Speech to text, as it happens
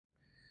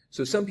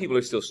So some people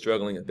are still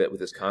struggling a bit with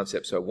this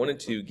concept, so I wanted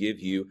to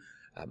give you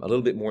a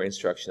little bit more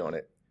instruction on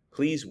it.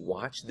 Please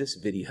watch this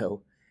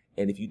video,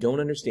 and if you don't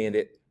understand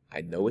it,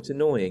 I know it's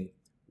annoying,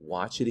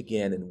 watch it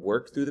again and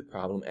work through the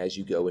problem as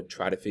you go and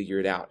try to figure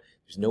it out.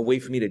 There's no way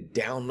for me to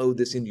download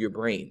this into your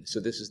brain, so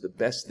this is the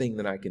best thing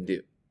that I can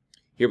do.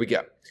 Here we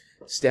go.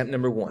 Step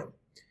number 1.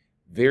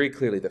 Very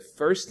clearly, the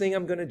first thing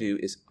I'm going to do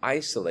is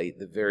isolate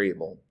the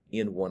variable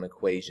in one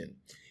equation.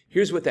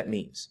 Here's what that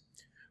means.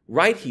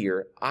 Right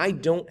here, I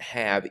don't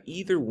have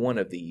either one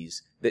of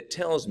these that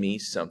tells me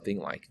something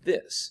like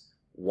this,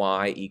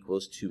 y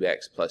equals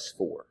 2x plus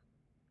 4.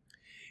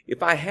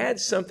 If I had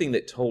something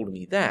that told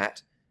me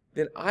that,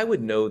 then I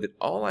would know that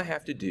all I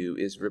have to do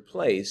is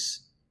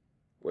replace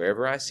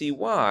wherever I see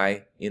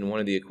y in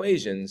one of the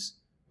equations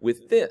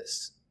with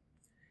this.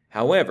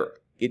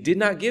 However, it did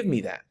not give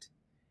me that.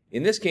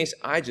 In this case,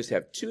 I just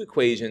have two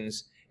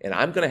equations, and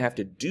I'm going to have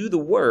to do the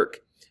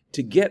work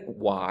to get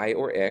y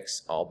or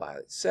x all by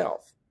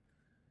itself.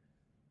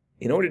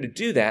 In order to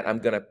do that, I'm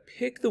going to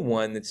pick the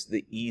one that's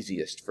the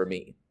easiest for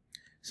me.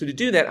 So to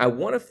do that, I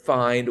want to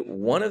find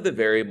one of the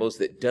variables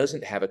that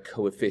doesn't have a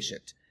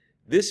coefficient.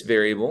 This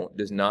variable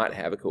does not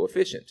have a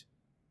coefficient.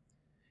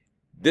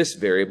 This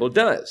variable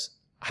does.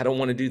 I don't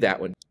want to do that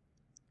one.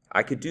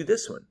 I could do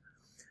this one.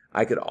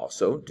 I could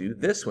also do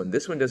this one.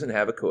 This one doesn't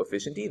have a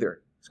coefficient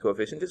either. Its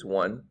coefficient is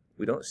 1.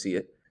 We don't see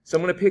it. So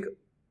I'm going to pick,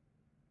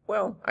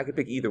 well, I could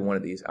pick either one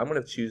of these. I'm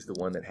going to choose the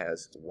one that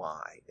has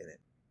y in it.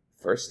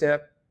 First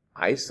step,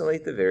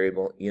 isolate the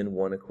variable in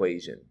one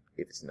equation.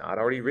 If it's not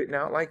already written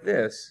out like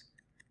this,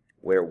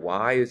 where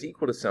y is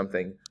equal to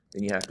something,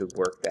 then you have to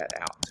work that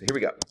out. So here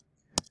we go.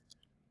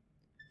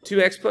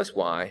 2x plus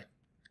y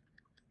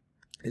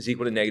is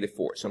equal to negative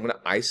 4. So I'm going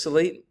to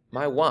isolate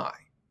my y.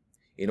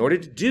 In order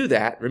to do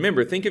that,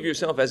 remember, think of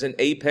yourself as an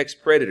apex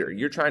predator.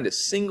 You're trying to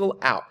single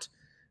out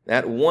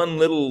that one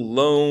little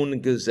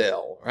lone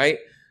gazelle, right?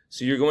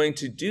 So you're going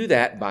to do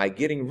that by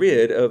getting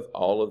rid of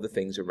all of the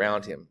things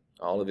around him,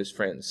 all of his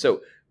friends.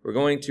 So we're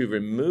going to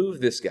remove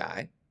this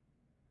guy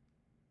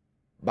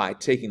by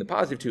taking the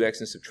positive 2x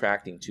and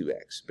subtracting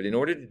 2x. But in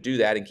order to do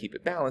that and keep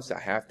it balanced, I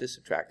have to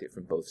subtract it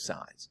from both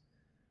sides.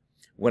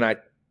 When I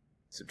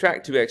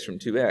subtract 2x from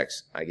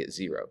 2x, I get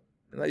 0.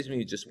 And that leaves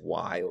me just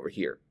y over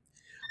here.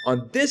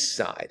 On this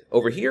side,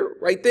 over here,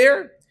 right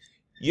there,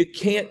 you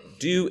can't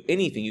do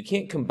anything. You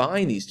can't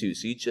combine these two,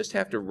 so you just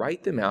have to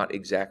write them out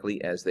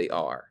exactly as they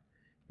are.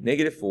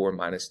 Negative 4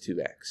 minus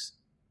 2x.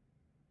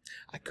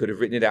 I could have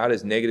written it out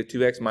as negative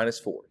 2x minus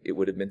 4. It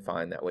would have been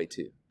fine that way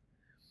too.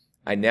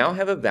 I now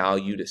have a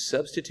value to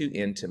substitute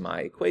into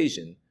my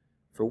equation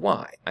for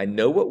y. I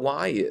know what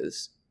y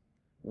is.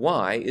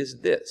 Y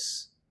is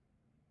this.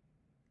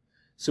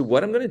 So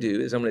what I'm going to do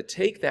is I'm going to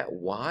take that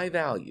y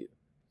value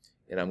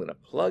and I'm going to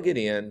plug it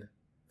in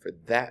for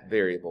that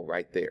variable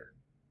right there.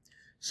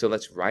 So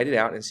let's write it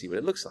out and see what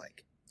it looks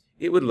like.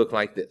 It would look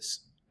like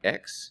this.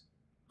 X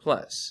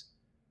plus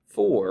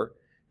 4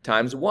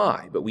 times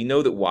y. But we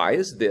know that y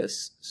is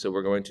this, so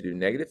we're going to do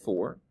negative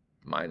 4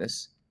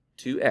 minus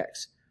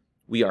 2x.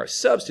 We are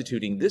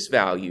substituting this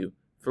value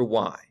for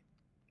y.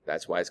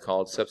 That's why it's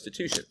called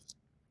substitution.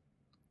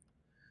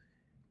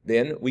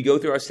 Then we go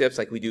through our steps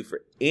like we do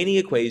for any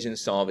equation,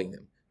 solving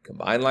them.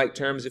 Combine like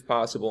terms if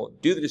possible,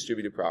 do the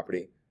distributive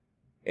property,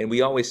 and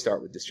we always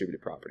start with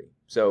distributive property.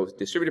 So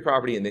distributive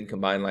property and then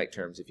combine like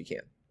terms if you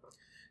can.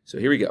 So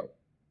here we go.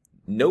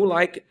 No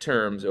like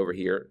terms over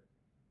here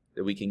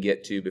that we can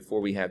get to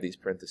before we have these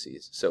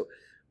parentheses. So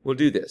we'll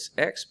do this.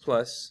 X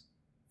plus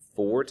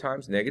 4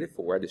 times negative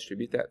 4. I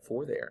distribute that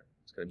 4 there.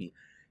 It's going to be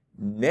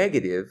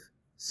negative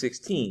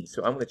 16.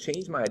 So I'm going to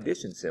change my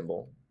addition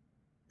symbol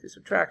to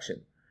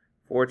subtraction.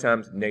 4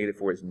 times negative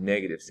 4 is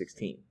negative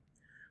 16.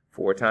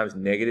 4 times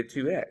negative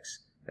 2x.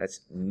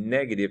 That's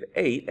negative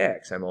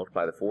 8x. I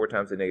multiply the 4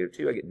 times the negative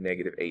 2, I get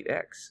negative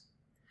 8x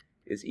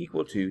is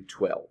equal to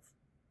 12.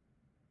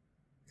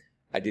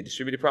 I did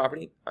distributive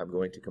property. I'm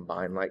going to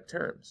combine like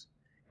terms.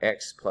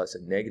 X plus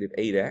a negative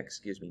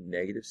 8x gives me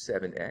negative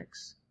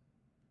 7x.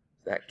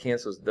 That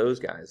cancels those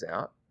guys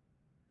out.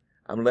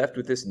 I'm left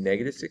with this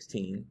negative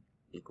 16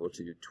 equal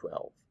to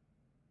 12.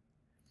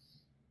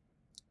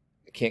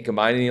 I can't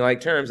combine any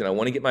like terms, and I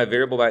want to get my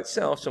variable by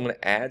itself, so I'm going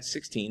to add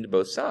 16 to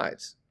both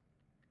sides.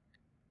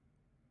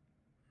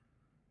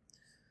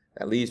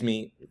 That leaves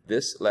me with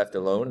this left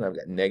alone, and I've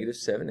got negative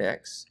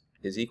 7x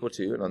is equal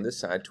to, and on this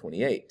side,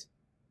 28.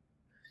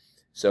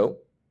 So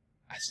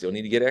I still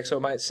need to get x all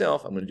by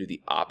itself. I'm going to do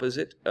the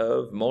opposite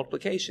of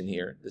multiplication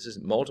here. This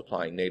is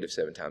multiplying negative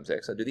 7 times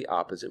x. I'll do the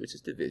opposite, which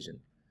is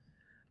division.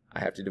 I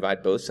have to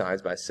divide both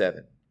sides by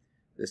 7.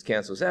 This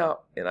cancels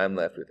out, and I'm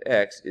left with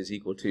x is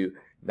equal to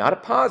not a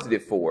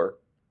positive 4,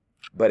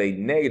 but a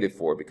negative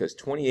 4, because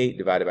 28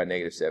 divided by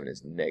negative 7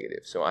 is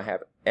negative. So I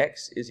have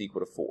x is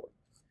equal to 4.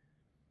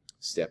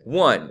 Step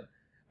 1,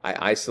 I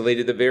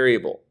isolated the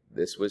variable.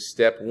 This was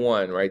step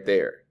 1 right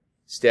there.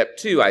 Step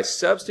 2, I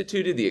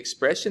substituted the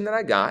expression that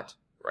I got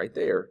right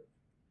there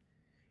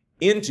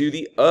into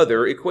the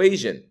other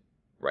equation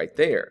right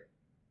there.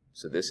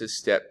 So this is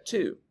step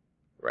 2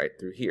 right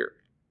through here.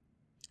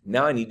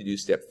 Now I need to do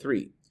step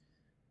 3.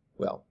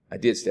 Well, I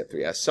did step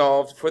 3. I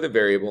solved for the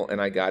variable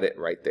and I got it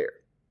right there.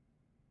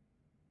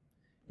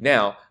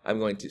 Now I'm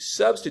going to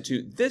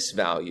substitute this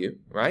value,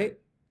 right?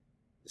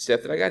 The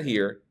step that I got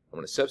here, I'm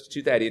going to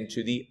substitute that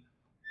into the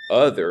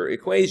other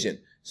equation.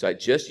 So I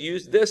just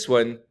used this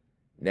one.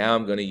 Now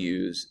I'm going to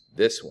use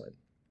this one.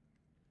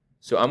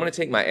 So I'm going to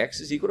take my x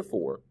is equal to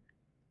 4,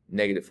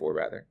 negative 4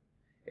 rather,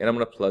 and I'm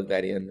going to plug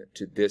that in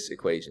to this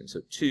equation. So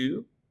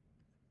 2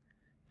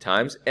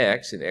 times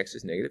x, and x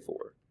is negative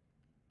 4,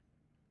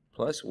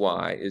 plus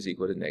y is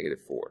equal to negative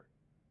 4.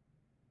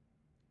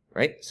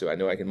 Right? So I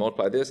know I can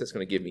multiply this. That's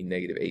going to give me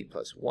negative 8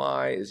 plus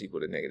y is equal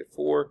to negative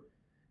 4.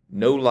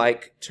 No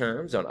like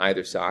terms on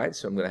either side,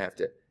 so I'm going to have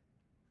to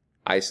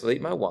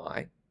isolate my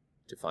y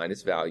to find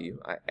its value.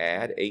 I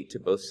add 8 to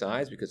both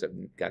sides because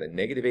I've got a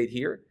negative 8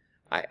 here.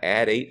 I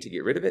add 8 to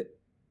get rid of it.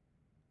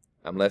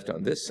 I'm left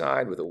on this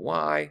side with a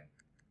y,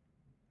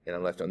 and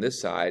I'm left on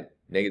this side,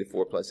 negative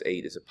 4 plus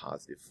 8 is a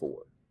positive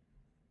 4.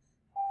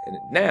 And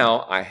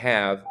now I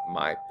have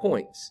my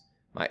points.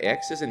 My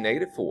x is a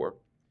negative 4,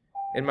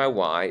 and my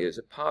y is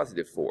a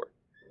positive 4.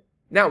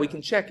 Now we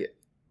can check it.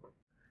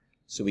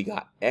 So we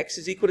got x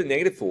is equal to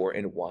negative 4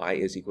 and y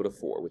is equal to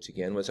 4, which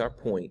again was our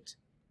point,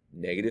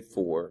 negative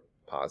 4,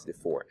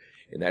 positive 4.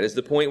 And that is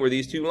the point where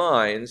these two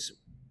lines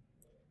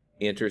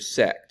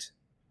intersect.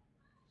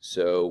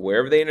 So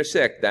wherever they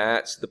intersect,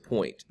 that's the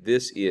point.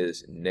 This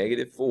is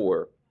negative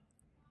 4,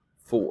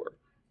 4.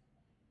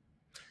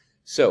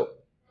 So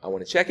I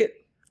want to check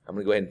it. I'm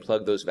going to go ahead and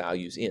plug those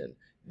values in.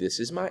 This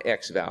is my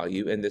x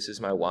value and this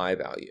is my y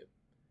value,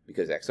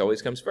 because x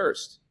always comes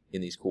first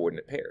in these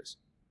coordinate pairs.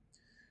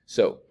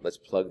 So let's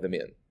plug them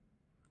in.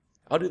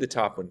 I'll do the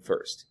top one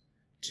first.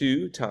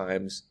 2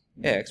 times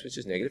x, which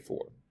is negative 4,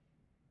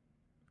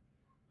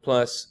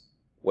 plus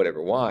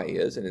whatever y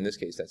is, and in this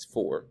case that's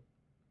 4,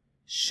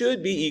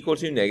 should be equal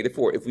to negative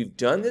 4. If we've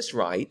done this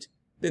right,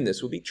 then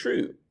this will be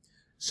true.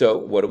 So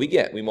what do we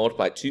get? We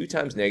multiply 2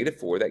 times negative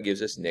 4, that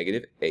gives us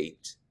negative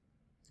 8,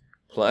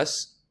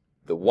 plus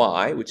the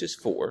y, which is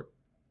 4,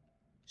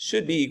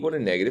 should be equal to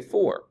negative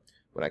 4.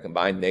 When I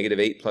combine negative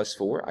 8 plus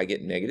 4, I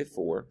get negative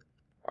 4.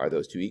 Are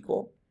those two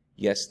equal?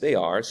 Yes, they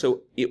are.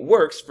 So it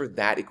works for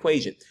that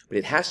equation, but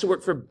it has to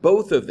work for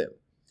both of them.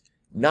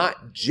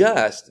 Not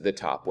just the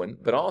top one,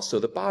 but also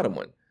the bottom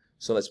one.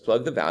 So let's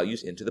plug the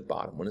values into the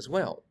bottom one as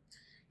well.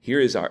 Here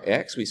is our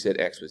x. We said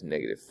x was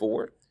negative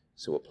 4,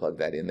 so we'll plug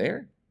that in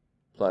there.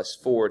 Plus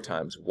 4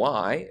 times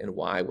y, and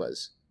y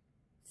was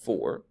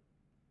 4,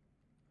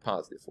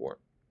 positive 4.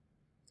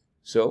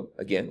 So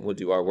again, we'll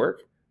do our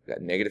work. We've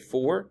got negative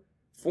 4.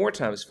 4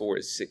 times 4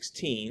 is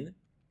 16.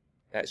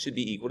 That should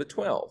be equal to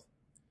 12.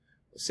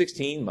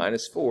 16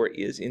 minus 4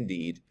 is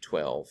indeed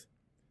 12.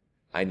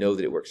 I know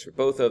that it works for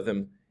both of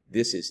them.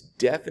 This is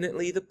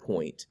definitely the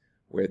point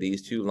where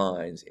these two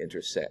lines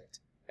intersect,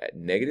 at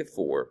negative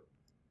 4,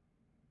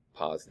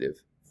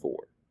 positive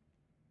 4.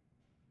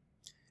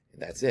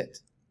 And that's it.